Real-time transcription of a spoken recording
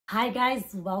Hi guys,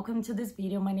 welcome to this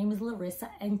video. My name is Larissa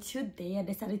and today I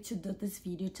decided to do this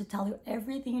video to tell you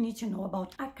everything you need to know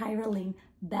about Ikaria Lean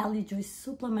Belly Juice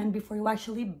supplement before you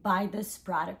actually buy this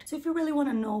product. So if you really want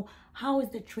to know how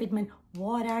is the treatment,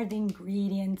 what are the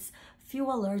ingredients, few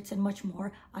alerts and much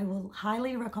more, I will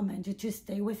highly recommend you to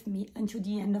stay with me until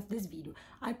the end of this video.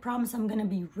 I promise I'm gonna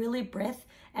be really brief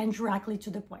and directly to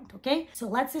the point, okay? So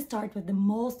let's start with the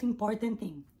most important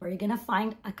thing, where you're gonna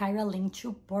find Ikaria Lean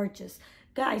to purchase.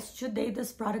 Guys, today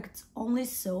this product is only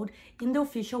sold in the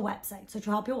official website. So to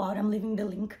help you out, I'm leaving the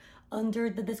link under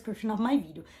the description of my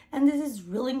video. And this is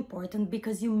really important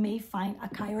because you may find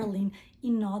Ikaria Lean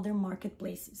in other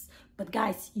marketplaces. But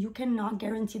guys, you cannot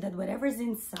guarantee that whatever is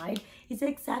inside is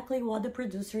exactly what the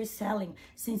producer is selling,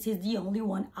 since he's the only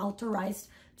one authorized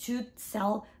to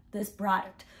sell this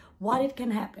product. What it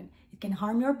can happen? It can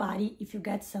harm your body if you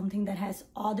get something that has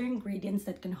other ingredients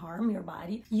that can harm your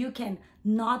body. You can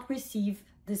not receive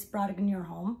this product in your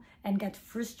home and get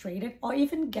frustrated, or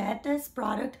even get this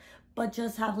product but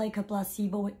just have like a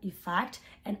placebo effect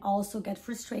and also get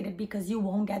frustrated because you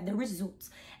won't get the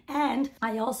results. And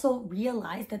I also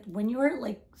realized that when you're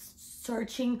like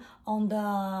searching on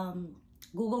the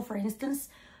Google, for instance,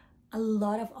 a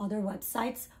lot of other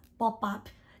websites pop up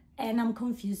and I'm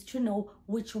confused to know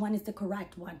which one is the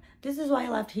correct one. This is why I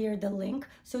left here the link.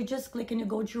 So you just click and you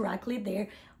go directly there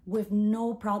with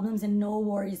no problems and no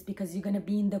worries, because you're gonna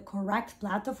be in the correct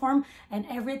platform and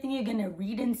everything you're gonna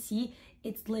read and see,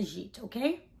 it's legit,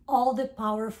 okay? All the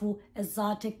powerful,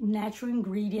 exotic, natural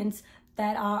ingredients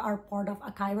that are part of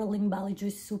Ikaria Lean Belly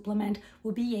Juice supplement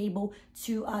will be able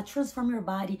to transform your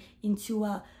body into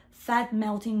a fat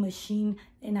melting machine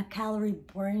and a calorie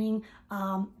burning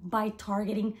by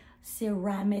targeting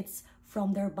ceramides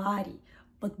from their body.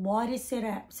 But what is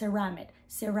ceramide?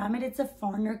 Ceramide is a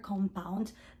foreigner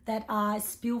compound that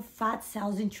spill fat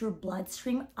cells into your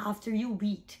bloodstream after you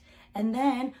eat. And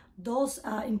then those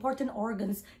important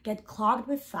organs get clogged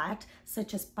with fat,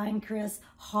 such as pancreas,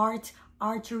 heart,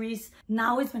 arteries.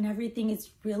 Now is when everything is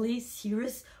really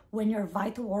serious, when your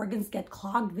vital organs get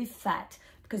clogged with fat,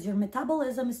 because your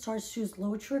metabolism starts to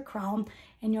slow to a crawl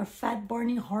and your fat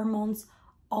burning hormones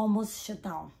almost shut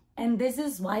down. And this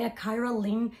is why Ikaria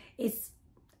Lean is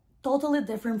totally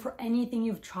different for anything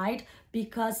you've tried,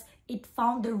 because it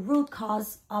found the root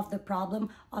cause of the problem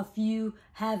of you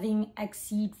having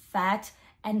exceed fat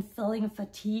and feeling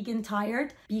fatigued and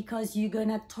tired, because you're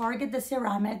gonna target the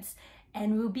ceramides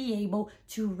and will be able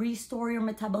to restore your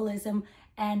metabolism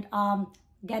and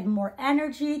get more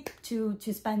energy to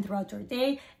spend throughout your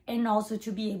day, and also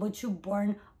to be able to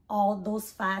burn all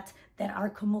those fat that are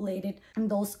accumulated in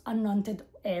those unwanted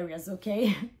areas,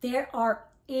 okay? There are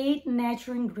 8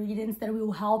 natural ingredients that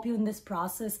will help you in this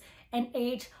process, and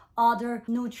 8 other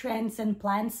nutrients and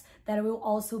plants that will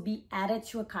also be added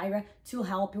to Ikaria to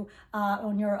help you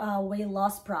on your weight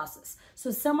loss process.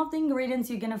 So some of the ingredients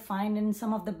you're gonna find and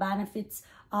some of the benefits,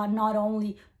 not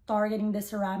only targeting the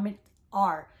ceramide,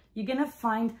 are you're gonna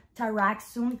find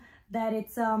taraxum, that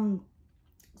it's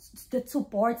that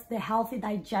supports the healthy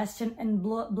digestion and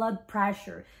blood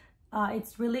pressure.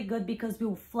 It's really good because we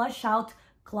will flush out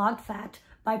clogged fat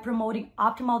by promoting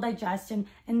optimal digestion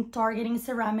and targeting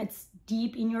ceramides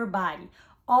deep in your body.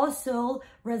 Also,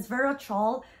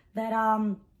 resveratrol,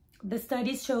 that the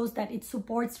study shows that it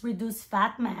supports reduced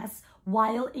fat mass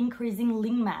while increasing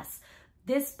lean mass.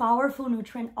 This powerful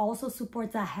nutrient also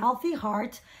supports a healthy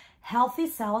heart, healthy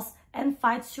cells, and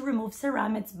fights to remove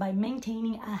ceramides by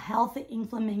maintaining a healthy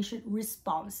inflammation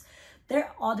response. There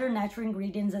are other natural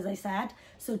ingredients, as I said,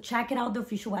 so check it out, the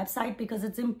official website, because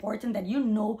it's important that you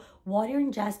know what you're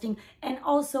ingesting and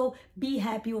also be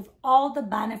happy with all the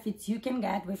benefits you can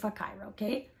get with Ikaria,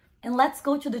 okay? And let's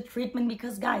go to the treatment,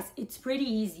 because guys, it's pretty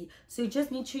easy. So you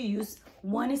just need to use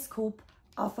 1 scoop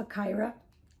of Ikaria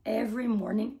every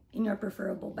morning in your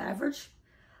preferable beverage.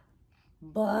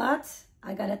 But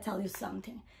I gotta tell you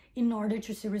something. In order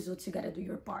to see results, you gotta do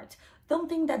your part. Don't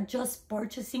think that just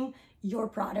purchasing your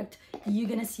product, you're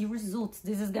gonna see results.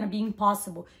 This is gonna be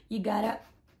impossible. You gotta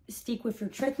stick with your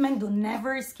treatment. Do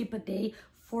never skip a day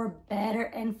for better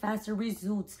and faster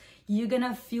results. You're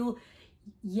gonna feel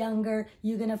younger,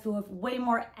 you're gonna feel with way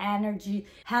more energy,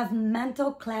 have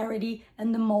mental clarity,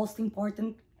 and the most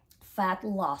important, fat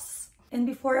loss. And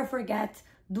before I forget,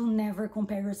 do never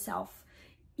compare yourself.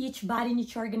 Each body and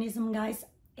each organism, guys,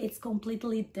 it's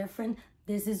completely different.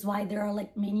 This is why there are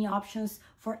like many options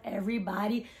for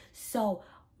everybody. So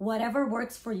whatever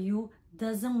works for you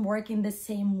doesn't work in the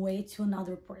same way to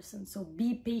another person. So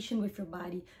be patient with your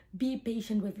body, be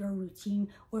patient with your routine,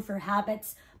 with your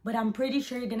habits, but I'm pretty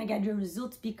sure you're gonna get your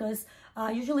results because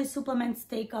usually supplements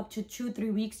take up to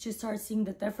 2-3 weeks to start seeing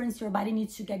the difference. Your body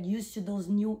needs to get used to those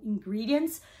new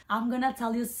ingredients. I'm gonna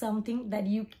tell you something that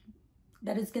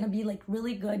is gonna be like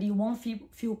really good. You won't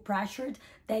feel pressured,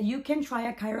 that you can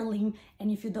try Ikaria Lean, and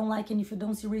if you don't like it and if you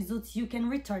don't see results, you can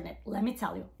return it. Let me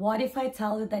tell you. What if I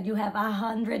tell you that you have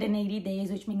 180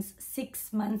 days, which means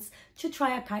 6 months, to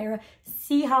try Ikaria,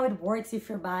 see how it works with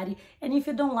your body, and if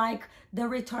you don't like the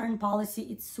return policy,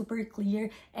 it's super clear,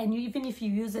 and even if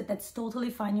you use it, that's totally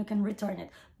fine, you can return it.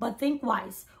 But think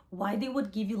wise. Why they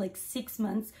would give you like 6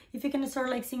 months if you can start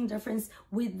like seeing difference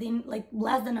within like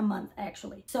less than a month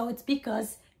actually? So it's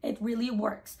because it really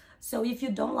works. So if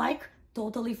you don't like,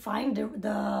 totally fine.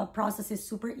 The process is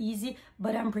super easy,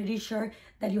 but I'm pretty sure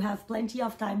that you have plenty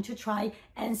of time to try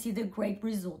and see the great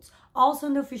results. Also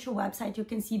on the official website, you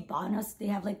can see bonus. They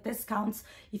have like discounts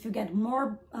if you get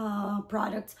more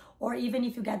products, or even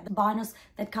if you get the bonus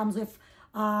that comes with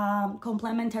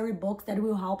complementary books that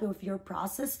will help you with your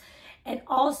process. And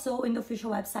also in the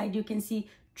official website, you can see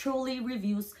truly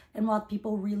reviews and what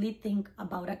people really think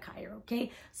about Ikaria,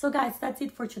 okay? So guys, that's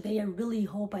it for today. I really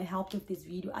hope I helped with this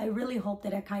video. I really hope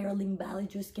that Ikaria Lean Belly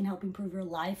Juice can help improve your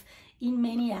life in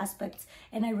many aspects,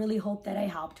 and I really hope that I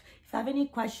helped. If you have any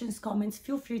questions, comments,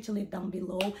 feel free to leave down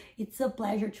below. It's a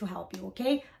pleasure to help you,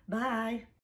 okay? Bye!